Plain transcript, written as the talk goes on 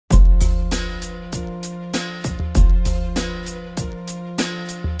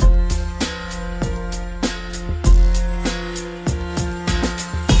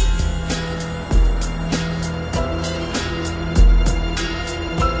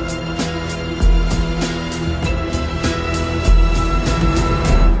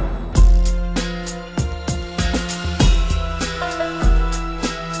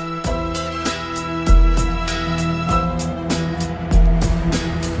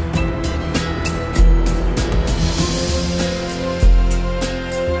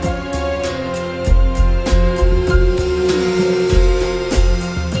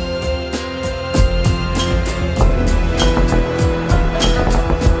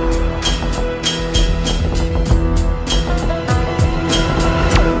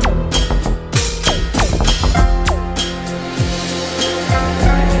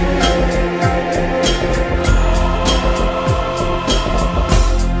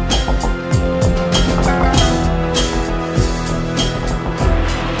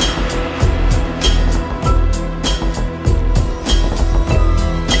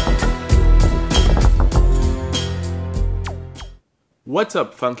What's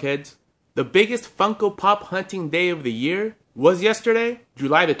up, Funkheads? The biggest Funko Pop hunting day of the year was yesterday,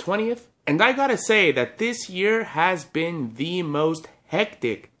 July the 20th, and I gotta say that this year has been the most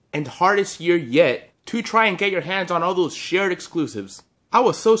hectic and hardest year yet to try and get your hands on all those shared exclusives. I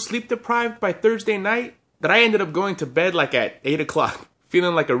was so sleep deprived by Thursday night that I ended up going to bed like at 8 o'clock,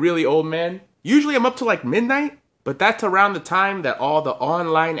 feeling like a really old man. Usually I'm up to like midnight, but that's around the time that all the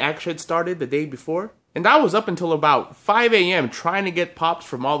online action started the day before. And I was up until about 5 a.m. trying to get pops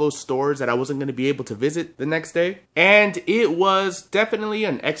from all those stores that I wasn't going to be able to visit the next day. And it was definitely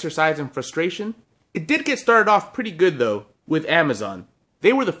an exercise in frustration. It did get started off pretty good though with Amazon.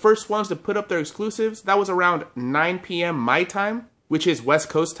 They were the first ones to put up their exclusives. That was around 9 p.m. my time, which is West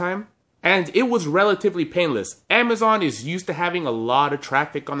Coast time. And it was relatively painless. Amazon is used to having a lot of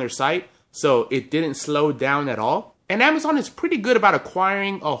traffic on their site, so it didn't slow down at all. And Amazon is pretty good about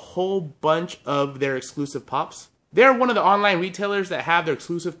acquiring a whole bunch of their exclusive pops. They're one of the online retailers that have their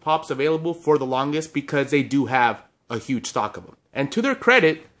exclusive pops available for the longest because they do have a huge stock of them. And to their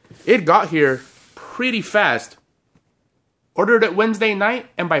credit, it got here pretty fast. Ordered it Wednesday night,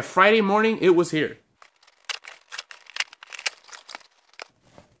 and by Friday morning, it was here.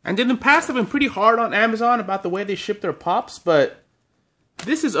 And in the past, I've been pretty hard on Amazon about the way they ship their pops, but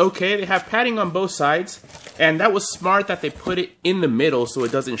this is okay. They have padding on both sides, and that was smart that they put it in the middle so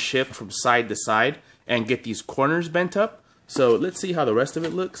it doesn't shift from side to side and get these corners bent up. So let's see how the rest of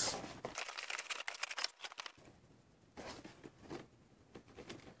it looks.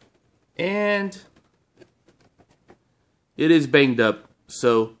 And it is banged up,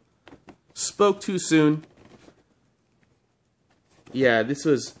 so spoke too soon. Yeah, this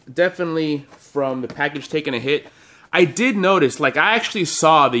was definitely from the package taking a hit. I did notice, like, I actually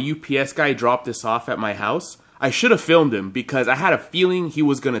saw the UPS guy drop this off at my house. I should have filmed him because I had a feeling he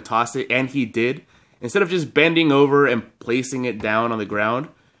was going to toss it, and he did. Instead of just bending over and placing it down on the ground,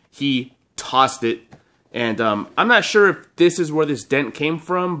 he tossed it. And I'm not sure if this is where this dent came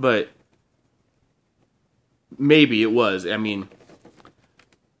from, but maybe it was. I mean,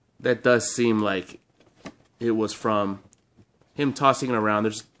 that does seem like it was from him tossing it around.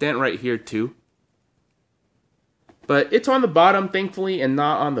 There's a dent right here, too. But it's on the bottom, thankfully, and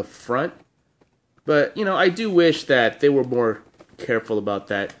not on the front. But, you know, I do wish that they were more careful about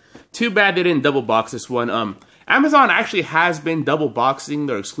that. Too bad they didn't double box this one. Amazon actually has been double boxing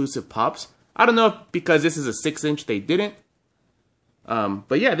their exclusive pops. I don't know if because this is a 6-inch they didn't.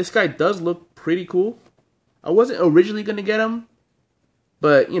 But yeah, this guy does look pretty cool. I wasn't originally going to get him.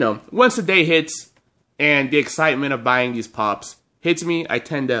 But, you know, once the day hits and the excitement of buying these pops hits me, I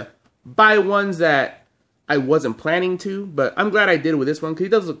tend to buy ones that I wasn't planning to, but I'm glad I did with this one because he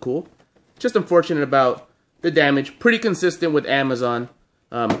does look cool. Just unfortunate about the damage. Pretty consistent with Amazon.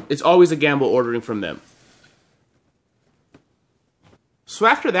 It's always a gamble ordering from them. So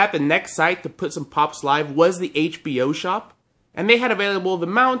after that, the next site to put some pops live was the HBO shop. And they had available the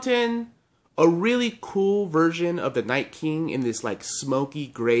Mountain, a really cool version of the Night King in this like smoky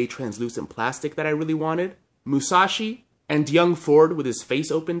gray translucent plastic that I really wanted, Musashi, and young Ford with his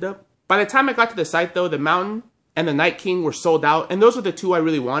face opened up. By the time I got to the site though, the Mountain and the Night King were sold out, and those were the two I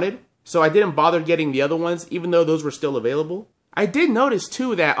really wanted, so I didn't bother getting the other ones, even though those were still available. I did notice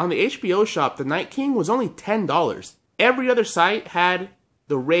too that on the HBO shop, the Night King was only $10. Every other site had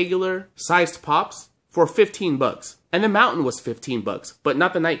the regular sized pops for 15 bucks, and the Mountain was 15 bucks, but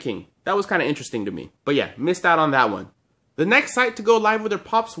not the Night King. That was kind of interesting to me, but yeah, missed out on that one. The next site to go live with their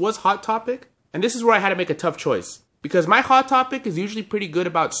pops was Hot Topic, and this is where I had to make a tough choice. Because my Hot Topic is usually pretty good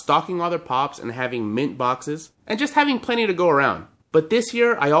about stocking all their pops and having mint boxes, and just having plenty to go around. But this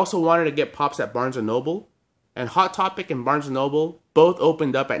year, I also wanted to get pops at Barnes & Noble, and Hot Topic and Barnes & Noble both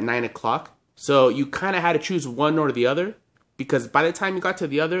opened up at 9 o'clock, so you kind of had to choose one or the other, because by the time you got to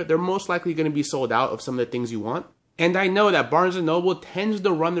the other, they're most likely going to be sold out of some of the things you want. And I know that Barnes & Noble tends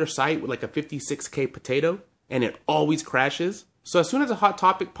to run their site with like a 56K potato, and it always crashes. So as soon as the Hot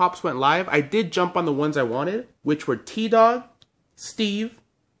Topic pops went live, I did jump on the ones I wanted, which were T-Dog, Steve,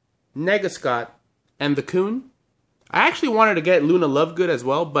 Negascott, and the Coon. I actually wanted to get Luna Lovegood as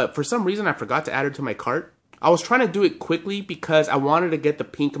well, but for some reason I forgot to add her to my cart. I was trying to do it quickly because I wanted to get the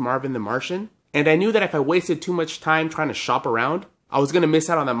pink Marvin the Martian, and I knew that if I wasted too much time trying to shop around, I was going to miss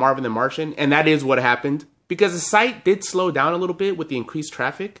out on that Marvin the Martian, and that is what happened. Because the site did slow down a little bit with the increased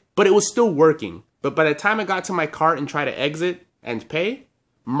traffic, but it was still working. But by the time I got to my cart and tried to exit and pay,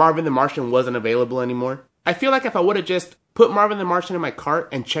 Marvin the Martian wasn't available anymore. I feel like if I would have just put Marvin the Martian in my cart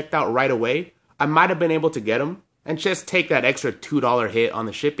and checked out right away, I might have been able to get him and just take that extra $2 hit on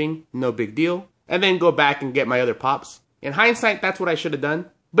the shipping, no big deal, and then go back and get my other pops. In hindsight, that's what I should have done,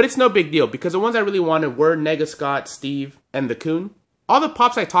 but it's no big deal because the ones I really wanted were Negascott, Steve, and the Coon. All the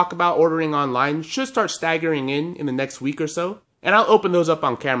pops I talk about ordering online should start staggering in the next week or so. And I'll open those up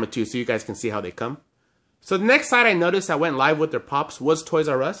on camera too so you guys can see how they come. So the next site I noticed that went live with their pops was Toys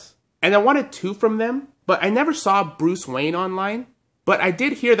R Us. And I wanted 2 from them, but I never saw Bruce Wayne online. But I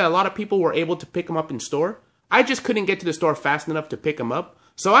did hear that a lot of people were able to pick him up in store. I just couldn't get to the store fast enough to pick him up.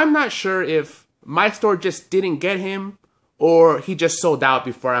 So I'm not sure if my store just didn't get him or he just sold out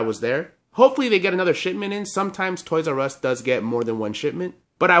before I was there. Hopefully they get another shipment in. Sometimes Toys R Us does get more than one shipment.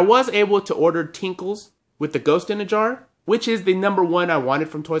 But I was able to order Tinkles with the Ghost in a Jar, which is the #1 I wanted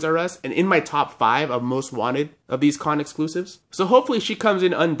from Toys R Us and in my top 5 of most wanted of these con exclusives. So hopefully she comes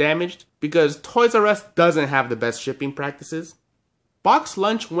in undamaged because Toys R Us doesn't have the best shipping practices. Box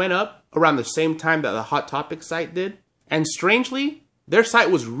Lunch went up around the same time that the Hot Topic site did. And strangely, their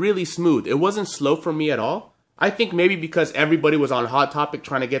site was really smooth. It wasn't slow for me at all. I think maybe because everybody was on Hot Topic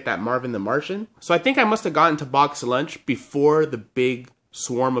trying to get that Marvin the Martian. So I think I must have gotten to Box Lunch before the big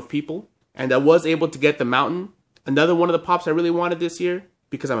swarm of people. And I was able to get the Mountain, another one of the pops I really wanted this year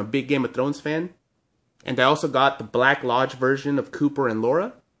because I'm a big Game of Thrones fan. And I also got the Black Lodge version of Cooper and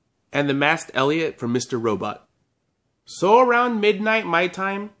Laura. And the Masked Elliot from Mr. Robot. So around midnight my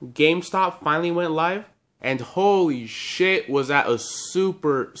time, GameStop finally went live. And holy shit, was that a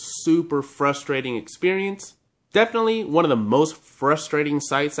super frustrating experience. Definitely one of the most frustrating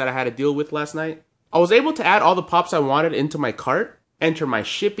sites that I had to deal with last night. I was able to add all the pops I wanted into my cart, enter my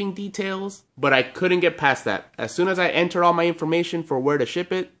shipping details, but I couldn't get past that. As soon as I enter all my information for where to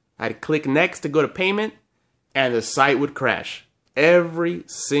ship it, I'd click next to go to payment, and the site would crash. Every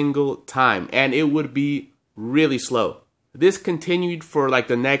single time, and it would be really slow. This continued for like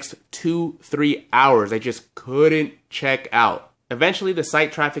the next 2-3 hours. I just couldn't check out. Eventually the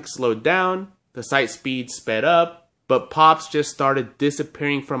site traffic slowed down, the site speed sped up, but pops just started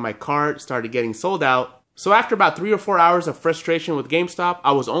disappearing from my cart, started getting sold out. So after about 3 or 4 hours of frustration with GameStop,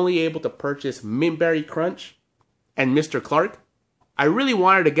 I was only able to purchase Mintberry Crunch and Mr. Clark. I really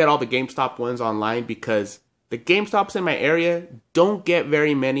wanted to get all the GameStop ones online because the GameStops in my area don't get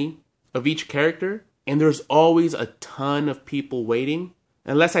very many of each character. And there's always a ton of people waiting.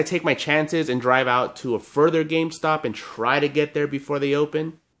 Unless I take my chances and drive out to a further GameStop and try to get there before they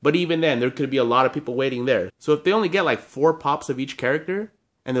open. But even then, there could be a lot of people waiting there. So if they only get like 4 pops of each character,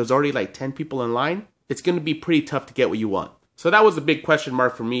 and there's already like 10 people in line, it's going to be pretty tough to get what you want. So that was the big question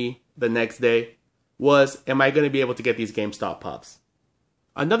mark for me the next day, was am I going to be able to get these GameStop pops?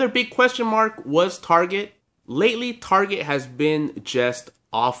 Another big question mark was Target. Lately, Target has been just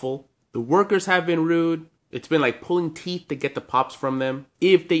awful. The workers have been rude. It's been like pulling teeth to get the pops from them,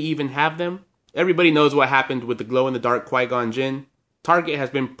 if they even have them. Everybody knows what happened with the glow-in-the-dark Qui-Gon Jinn. Target has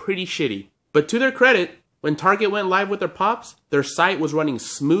been pretty shitty. But to their credit, when Target went live with their pops, their site was running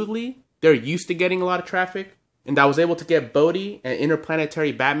smoothly. They're used to getting a lot of traffic. And I was able to get Bodhi and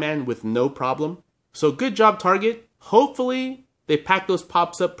Interplanetary Batman with no problem. So good job, Target. Hopefully, they pack those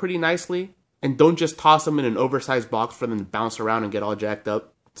pops up pretty nicely and don't just toss them in an oversized box for them to bounce around and get all jacked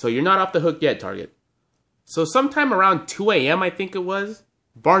up. So you're not off the hook yet, Target. So sometime around 2 a.m. I think it was,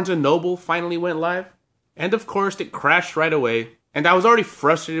 Barnes & Noble finally went live. And of course, it crashed right away. And I was already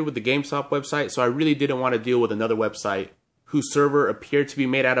frustrated with the GameStop website, so I really didn't want to deal with another website whose server appeared to be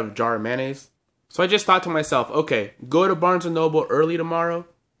made out of a jar of mayonnaise. So I just thought to myself, okay, go to Barnes & Noble early tomorrow.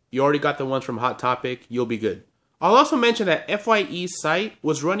 You already got the ones from Hot Topic. You'll be good. I'll also mention that FYE's site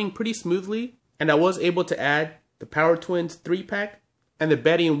was running pretty smoothly, and I was able to add the Power Twins 3-pack and the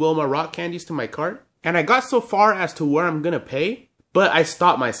Betty and Wilma rock candies to my cart. And I got so far as to where I'm gonna pay, but I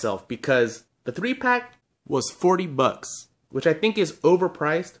stopped myself because the 3-pack was $40, which I think is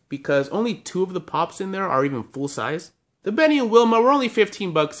overpriced because only 2 of the pops in there are even full size. The Betty and Wilma were only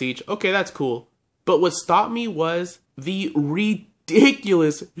 $15 each. Okay, that's cool. But what stopped me was the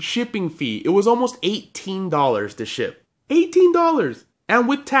ridiculous shipping fee. It was almost $18 to ship. $18! And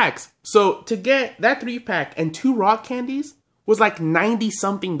with tax. So to get that 3-pack and 2 rock candies was like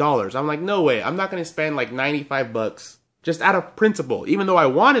 $90-something. I'm like, no way, I'm not gonna spend like $95 just out of principle. Even though I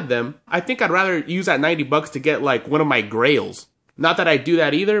wanted them, I think I'd rather use that $90 to get like one of my grails. Not that I do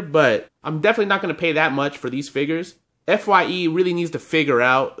that either, but I'm definitely not gonna pay that much for these figures. FYE really needs to figure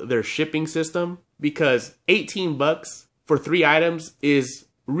out their shipping system because $18 for 3 items is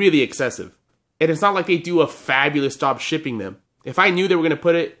really excessive. And it's not like they do a fabulous job shipping them. If I knew they were gonna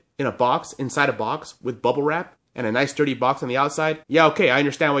put it in a box, inside a box with bubble wrap, and a nice sturdy box on the outside, yeah, okay, I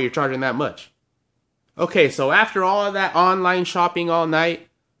understand why you're charging that much. Okay, so after all of that online shopping all night,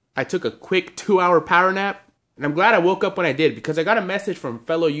 I took a quick 2-hour power nap, and I'm glad I woke up when I did because I got a message from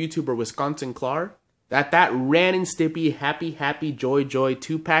fellow YouTuber Wisconsin Clar that Ren and Stimpy Happy Joy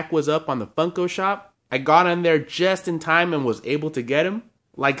 2-pack was up on the Funko shop, I got in there just in time and was able to get him.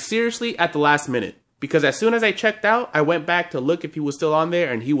 Like seriously, at the last minute. Because as soon as I checked out, I went back to look if he was still on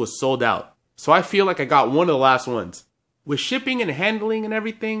there and he was sold out. So I feel like I got one of the last ones. With shipping and handling and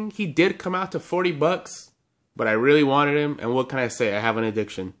everything, he did come out to 40 bucks. But I really wanted him, and what can I say? I have an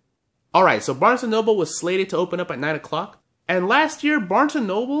addiction. Alright, so Barnes & Noble was slated to open up at 9 o'clock. And last year, Barnes &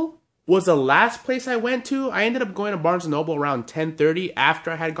 Noble was the last place I went to. I ended up going to Barnes & Noble around 10:30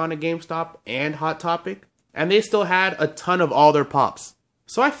 after I had gone to GameStop and Hot Topic. And they still had a ton of all their pops.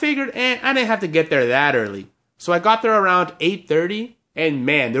 So I figured, I didn't have to get there that early. So I got there around 8:30, and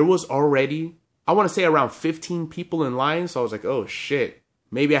man, there was already, I want to say around 15 people in line. So I was like, oh shit,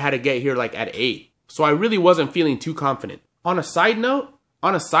 maybe I had to get here like at 8. So I really wasn't feeling too confident. On a side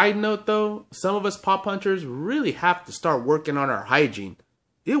note though, some of us pop hunters really have to start working on our hygiene.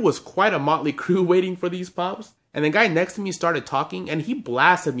 It was quite a motley crew waiting for these pops. And the guy next to me started talking, and he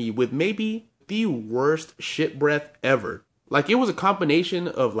blasted me with maybe the worst shit breath ever. Like, it was a combination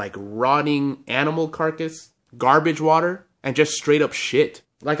of, like, rotting animal carcass, garbage water, and just straight up shit.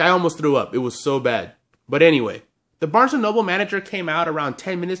 Like, I almost threw up. It was so bad. But anyway, the Barnes & Noble manager came out around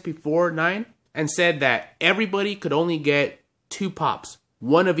 10 minutes before 9 and said that everybody could only get 2 pops,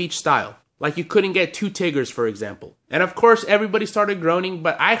 one of each style. Like, you couldn't get 2 Tigers, for example. And of course, everybody started groaning,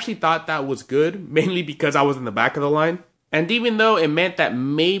 but I actually thought that was good, mainly because I was in the back of the line. And even though it meant that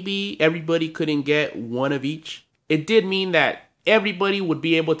maybe everybody couldn't get one of each, it did mean that everybody would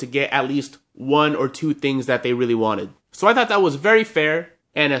be able to get at least 1 or 2 things that they really wanted. So I thought that was very fair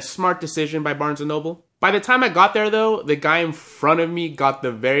and a smart decision by Barnes & Noble. By the time I got there though, the guy in front of me got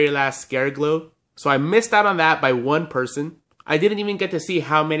the very last Scare Glow. So I missed out on that by 1 person. I didn't even get to see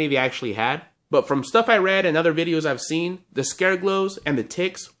how many they actually had. But from stuff I read and other videos I've seen, the Scare Glows and the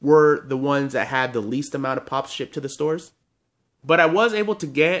Ticks were the ones that had the least amount of pops shipped to the stores. But I was able to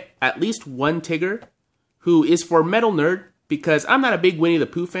get at least 1 Tigger, who is for Metal Nerd, because I'm not a big Winnie the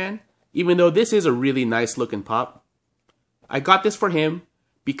Pooh fan, even though this is a really nice looking pop. I got this for him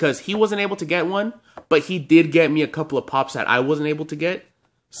because he wasn't able to get one, but he did get me a couple of pops that I wasn't able to get.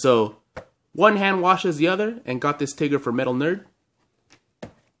 So, one hand washes the other, and got this Tigger for Metal Nerd.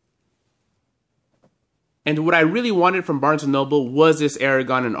 And what I really wanted from Barnes & Noble was this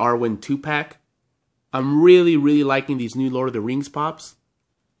Aragon and Arwen 2-pack. I'm really liking these new Lord of the Rings pops.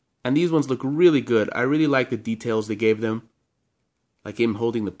 And these ones look really good. I really like the details they gave them. Like him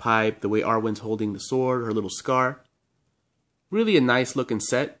holding the pipe, the way Arwen's holding the sword, her little scar. Really a nice looking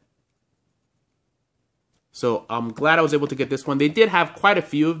set. So I'm glad I was able to get this one. They did have quite a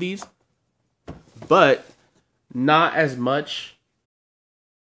few of these, but not as much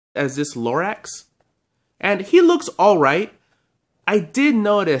as this Lorax. And he looks alright. I did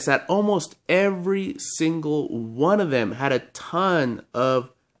notice that almost every single one of them had a ton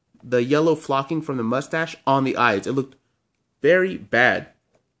of the yellow flocking from the mustache on the eyes. It looked very bad.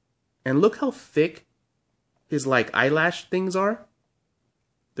 And look how thick his like eyelash things are.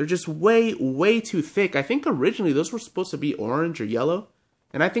 They're just way too thick. I think originally those were supposed to be orange or yellow.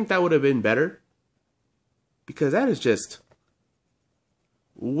 And I think that would have been better. Because that is just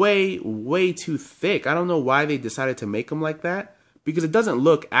way too thick. I don't know why they decided to make them like that. Because it doesn't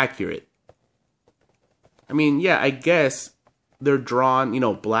look accurate. I mean, yeah, I guess they're drawn, you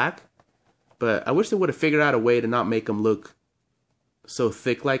know, black. But I wish they would have figured out a way to not make them look so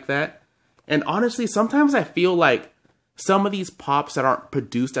thick like that. And honestly, sometimes I feel like some of these pops that aren't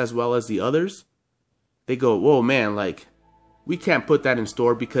produced as well as the others, they go, whoa, man, like, we can't put that in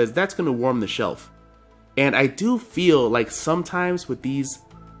store because that's going to warm the shelf. And I do feel like sometimes with these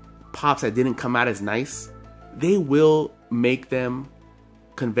pops that didn't come out as nice, they will make them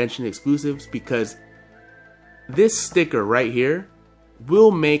convention exclusives because this sticker right here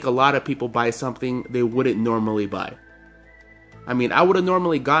will make a lot of people buy something they wouldn't normally buy. I mean, I would have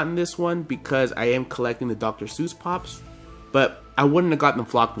normally gotten this one because I am collecting the Dr. Seuss pops, but I wouldn't have gotten the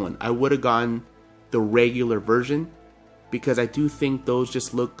flocked one. I would have gotten the regular version because I do think those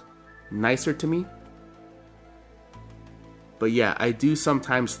just look nicer to me. But yeah, I do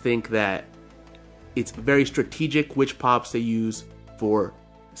sometimes think that it's very strategic which pops they use for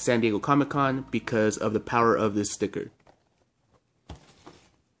San Diego Comic-Con because of the power of this sticker.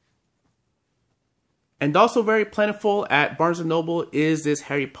 And also very plentiful at Barnes & Noble is this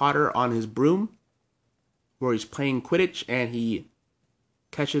Harry Potter on his broom, where he's playing Quidditch and he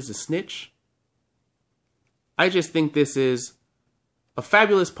catches a snitch. I just think this is a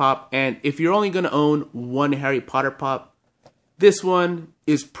fabulous pop, and if you're only going to own one Harry Potter pop, this one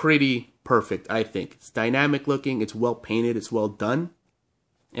is pretty perfect, I think. It's dynamic looking, it's well painted, it's well done.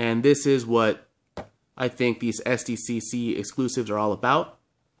 And this is what I think these SDCC exclusives are all about.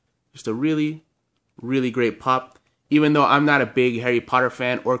 Just a really Really great pop. Even though I'm not a big Harry Potter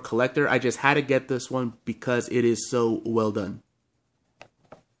fan or collector, I just had to get this one because it is so well done.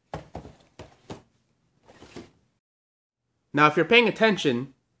 Now, if you're paying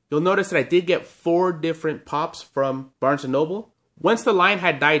attention, you'll notice that I did get 4 different pops from Barnes & Noble. Once the line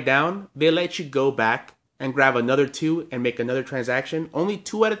had died down, they let you go back and grab another 2 and make another transaction. Only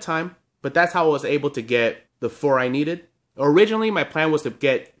 2 at a time, but that's how I was able to get the 4 I needed. Originally, my plan was to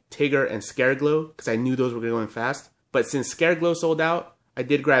get Tigger and Scareglow because I knew those were going fast. But since Scareglow sold out, I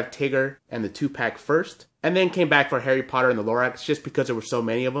did grab Tigger and the 2-pack first, and then came back for Harry Potter and the Lorax just because there were so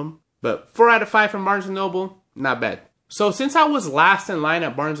many of them. But 4 out of 5 from Barnes & Noble, not bad. So since I was last in line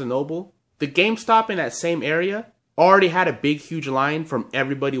at Barnes & Noble, the GameStop in that same area already had a big, huge line from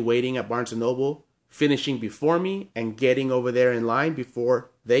everybody waiting at Barnes & Noble, finishing before me and getting over there in line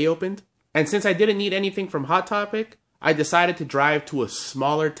before they opened. And since I didn't need anything from Hot Topic, I decided to drive to a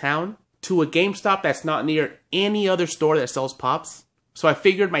smaller town, to a GameStop that's not near any other store that sells pops. So I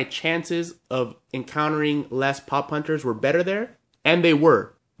figured my chances of encountering less pop hunters were better there, and they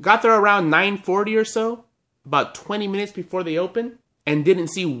were. Got there around 9:40 or so, about 20 minutes before they opened, and didn't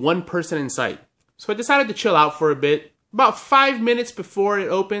see one person in sight. So I decided to chill out for a bit. About 5 minutes before it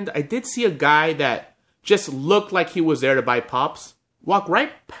opened, I did see a guy that just looked like he was there to buy pops walk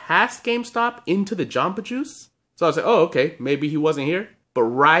right past GameStop into the Jamba Juice. So I was like, oh, okay, maybe he wasn't here. But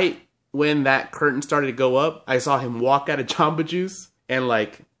right when that curtain started to go up, I saw him walk out of Jamba Juice and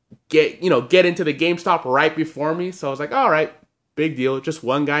like get into the GameStop right before me. So I was like, all right, big deal. Just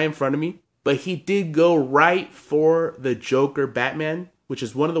one guy in front of me. But he did go right for the Joker Batman, which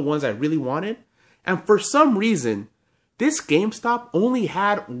is one of the ones I really wanted. And for some reason, this GameStop only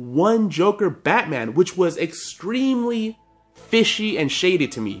had one Joker Batman, which was extremely fishy and shady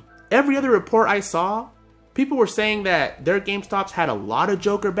to me. Every other report I saw, people were saying that their GameStops had a lot of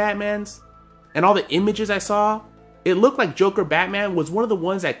Joker Batmans, and all the images I saw, it looked like Joker Batman was one of the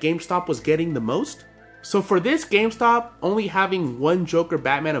ones that GameStop was getting the most. So for this GameStop only having one Joker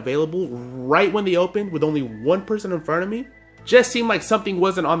Batman available right when they opened with only one person in front of me, just seemed like something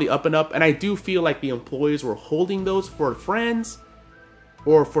wasn't on the up and up, and I do feel like the employees were holding those for friends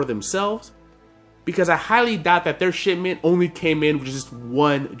or for themselves, because I highly doubt that their shipment only came in with just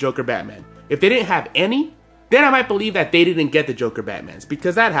one Joker Batman. If they didn't have any, then I might believe that they didn't get the Joker Batmans,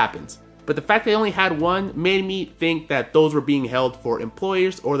 because that happens. But the fact they only had one made me think that those were being held for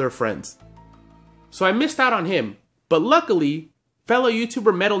employers or their friends. So I missed out on him, but luckily, fellow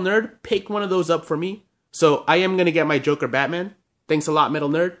YouTuber Metal Nerd picked one of those up for me, so I am going to get my Joker Batman. Thanks a lot, Metal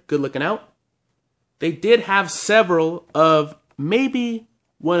Nerd. Good looking out. They did have several of maybe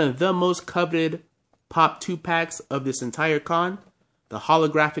one of the most coveted Pop 2-packs of this entire con, the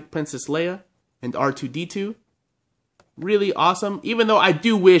holographic Princess Leia and R2-D2. Really awesome, even though I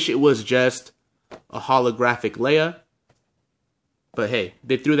do wish it was just a holographic Leia. But hey,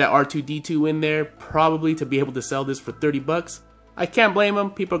 they threw that R2-D2 in there probably to be able to sell this for 30 bucks. I can't blame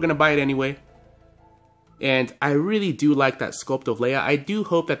them, people are going to buy it anyway. And I really do like that sculpt of Leia. I do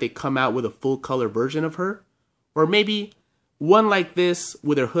hope that they come out with a full color version of her. Or maybe one like this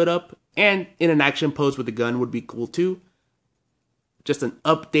with her hood up and in an action pose with a gun would be cool too. Just an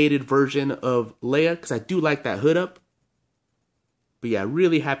updated version of Leia, because I do like that hood up. But yeah,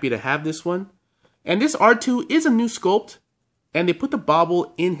 really happy to have this one. And this R2 is a new sculpt. And they put the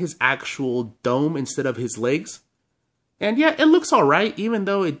bauble in his actual dome instead of his legs. And yeah, it looks alright, even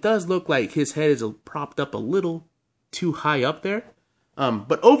though it does look like his head is propped up a little too high up there.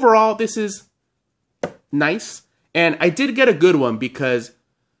 But overall, this is nice. And I did get a good one because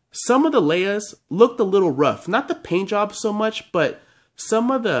some of the Leias looked a little rough. Not the paint job so much, but some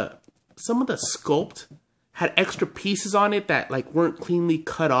of the sculpt had extra pieces on it that like weren't cleanly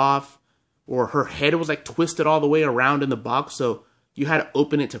cut off. Or her head was like twisted all the way around in the box, so you had to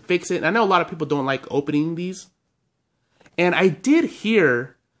open it to fix it. And I know a lot of people don't like opening these. And I did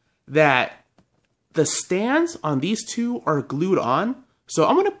hear that the stands on these two are glued on. So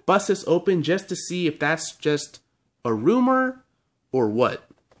I'm going to bust this open just to see if that's just a rumor or what.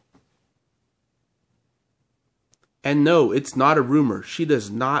 And no, it's not a rumor. She does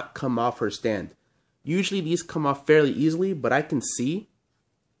not come off her stand. Usually these come off fairly easily, but I can see.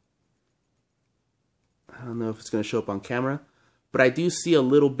 I don't know if it's going to show up on camera, but I do see a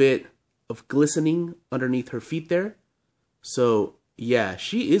little bit of glistening underneath her feet there. So yeah,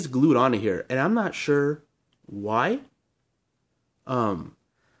 she is glued onto here, and I'm not sure why. I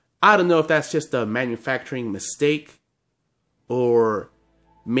don't know if that's just a manufacturing mistake, or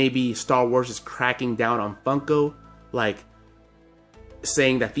maybe Star Wars is cracking down on Funko, like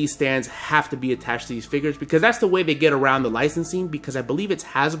saying that these stands have to be attached to these figures, because that's the way they get around the licensing, because I believe it's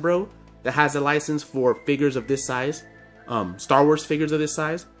Hasbro that has a license for figures of this size, Star Wars figures of this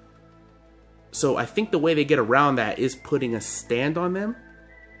size. So I think the way they get around that is putting a stand on them.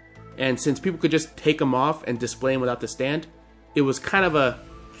 And since people could just take them off and display them without the stand, it was kind of a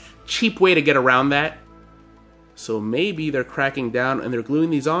cheap way to get around that. So maybe they're cracking down and they're gluing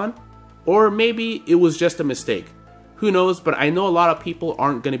these on, or maybe it was just a mistake. Who knows, but I know a lot of people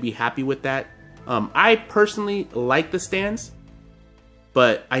aren't going to be happy with that. I personally like the stands,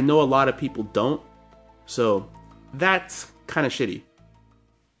 but I know a lot of people don't. So that's kind of shitty.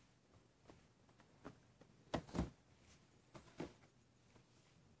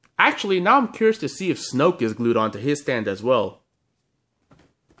 Actually, now I'm curious to see if Snoke is glued onto his stand as well.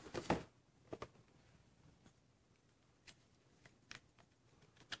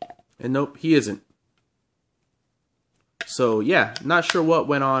 And nope, he isn't. So yeah, not sure what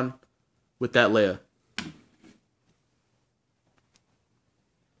went on with that Leia.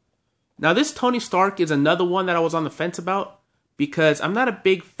 Now this Tony Stark is another one that I was on the fence about, because I'm not a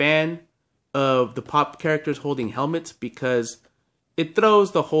big fan of the pop characters holding helmets, because it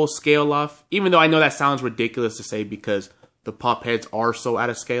throws the whole scale off. Even though I know that sounds ridiculous to say because the pop heads are so out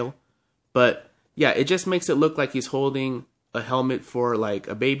of scale. But yeah, it just makes it look like he's holding a helmet for like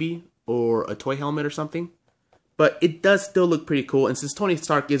a baby or a toy helmet or something. But it does still look pretty cool. And since Tony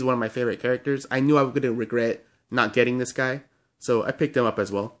Stark is one of my favorite characters, I knew I was going to regret not getting this guy. So I picked him up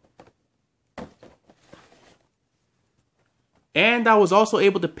as well. And I was also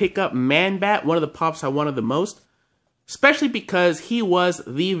able to pick up Man-Bat, one of the pops I wanted the most. Especially because he was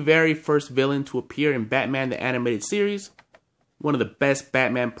the very first villain to appear in Batman the Animated Series. One of the best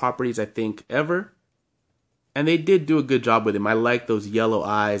Batman properties I think ever. And they did do a good job with him. I like those yellow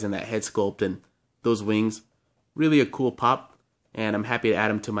eyes and that head sculpt and those wings. Really a cool pop. And I'm happy to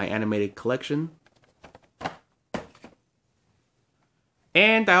add him to my animated collection.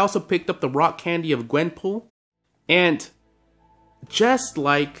 And I also picked up the rock candy of Gwenpool. And just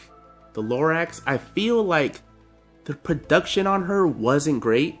like the Lorax, I feel like the production on her wasn't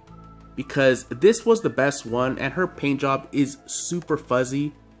great, because this was the best one and her paint job is super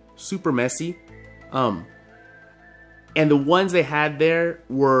fuzzy, super messy. And the ones they had there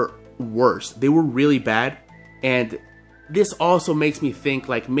were worse. They were really bad. And this also makes me think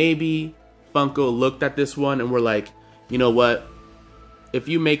like maybe Funko looked at this one and were like, you know what? If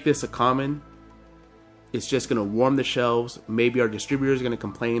you make this a common, it's just going to warm the shelves. Maybe our distributors are going to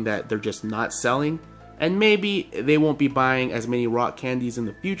complain that they're just not selling. And maybe they won't be buying as many rock candies in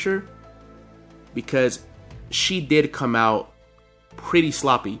the future, because she did come out pretty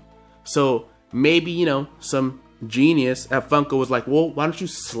sloppy. So maybe, you know, some genius at Funko was like, well, why don't you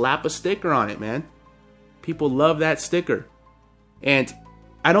slap a sticker on it, man? People love that sticker. And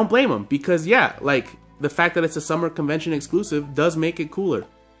I don't blame them, because yeah, like the fact that it's a summer convention exclusive does make it cooler.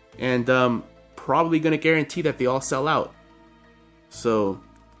 And probably going to guarantee that they all sell out. So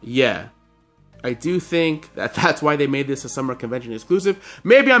yeah. I do think that that's why they made this a summer convention exclusive.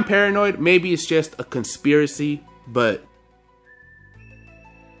 Maybe I'm paranoid. Maybe it's just a conspiracy. But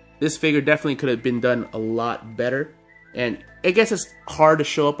this figure definitely could have been done a lot better. And I guess it's hard to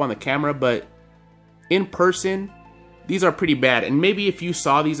show up on the camera, but in person, these are pretty bad. And maybe if you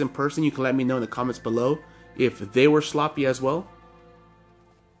saw these in person, you can let me know in the comments below if they were sloppy as well.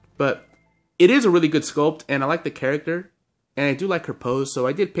 But it is a really good sculpt, and I like the character. And I do like her pose, so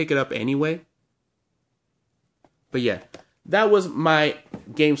I did pick it up anyway. But yeah, that was my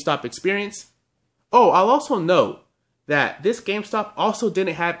GameStop experience. Oh, I'll also note that this GameStop also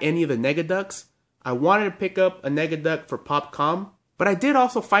didn't have any of the Negaducks. I wanted to pick up a Negaduck for PopCom, but I did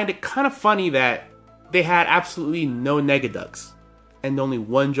also find it kind of funny that they had absolutely no Negaducks and only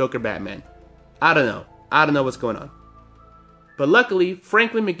one Joker Batman. I don't know. I don't know what's going on. But luckily,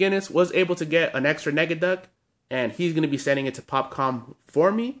 Franklin McGinnis was able to get an extra Negaduck, and he's going to be sending it to PopCom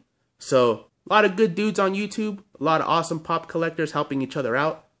for me. So a lot of good dudes on YouTube, a lot of awesome pop collectors helping each other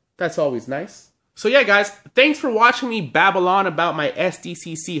out. That's always nice. So yeah, guys, thanks for watching me babble on about my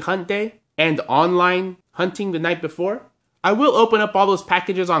SDCC hunt day and online hunting the night before. I will open up all those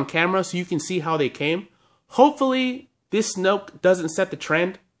packages on camera so you can see how they came. Hopefully, this Snoke doesn't set the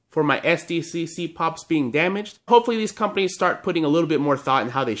trend for my SDCC pops being damaged. Hopefully, these companies start putting a little bit more thought in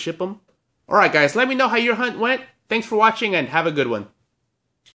how they ship them. Alright guys, let me know how your hunt went. Thanks for watching and have a good one.